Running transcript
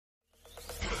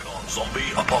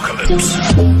Zombie Apocalypse.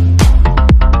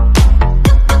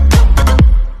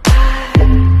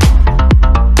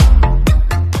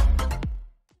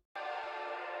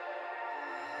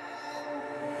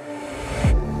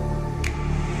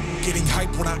 Getting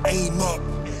hype when I aim up,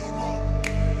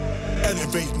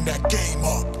 elevating that game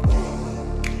up,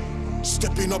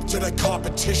 stepping up to the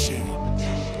competition.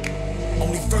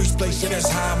 Only first place, and that's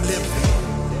how I'm living.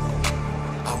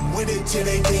 I'm with it till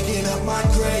they digging up my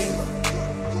grave,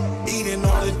 eating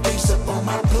all the things up on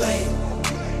my plate.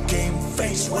 Game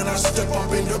face when I step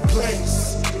up into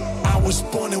place. I was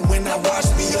born and when I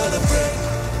watched me elevate.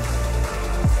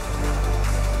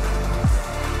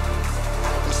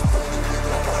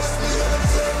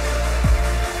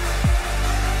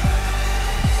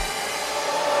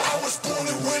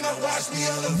 Watch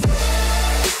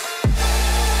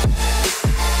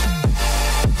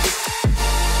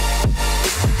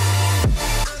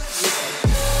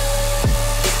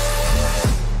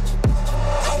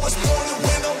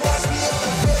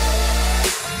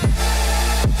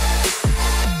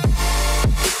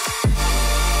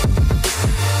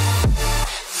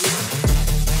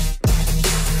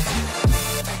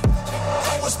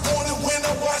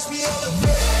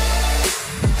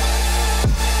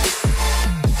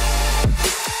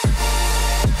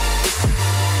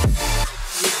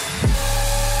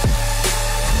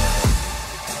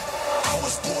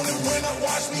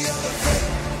me elevate.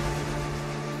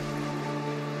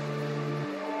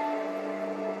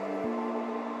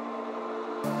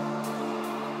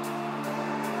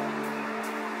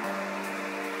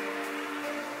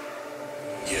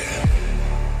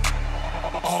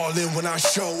 All in when I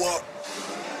show up,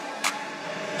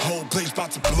 whole place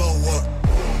about to blow up.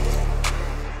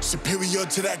 Superior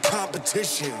to that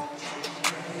competition.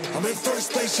 I'm in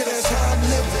first place, yeah, that's how I'm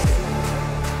living.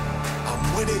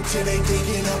 I'm with it till they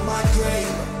digging up my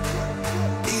grave,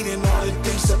 eating all the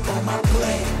things up on my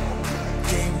plate.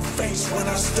 Game face when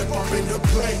I step up into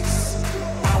place.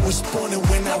 I was born and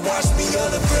when I watched me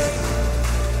elevate.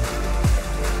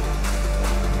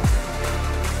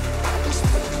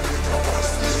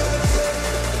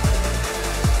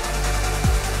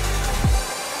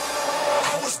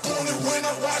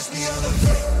 Watch me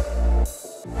elevate.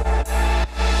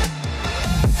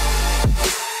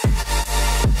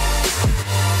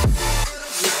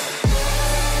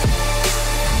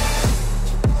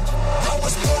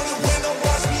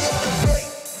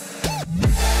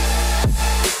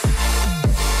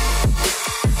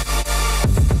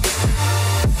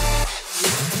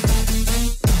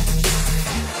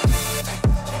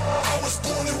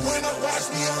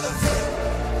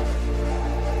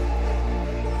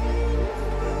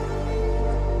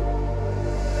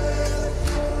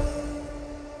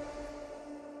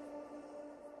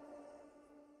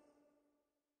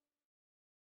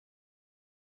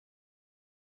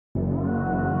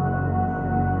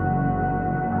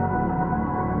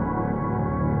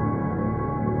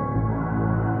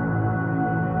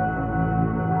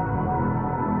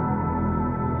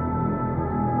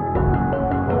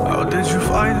 How did you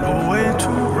find a way to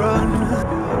run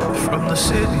from the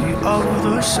city of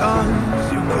the sun?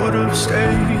 You could have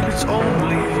stayed, it's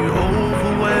only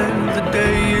over when the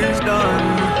day is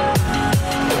done.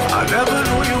 I never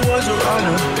knew you was a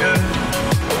runner, yeah.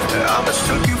 I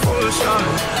mistook you for a son.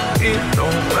 It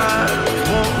don't matter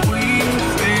what we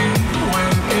think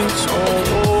when it's all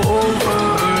over,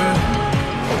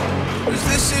 'cause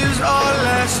this is our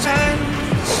last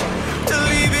chance to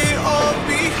leave it all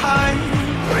behind.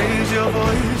 Raise your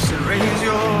voice and raise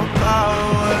your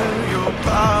power, yeah.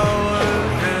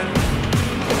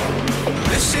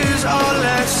 This is our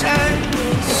last chance.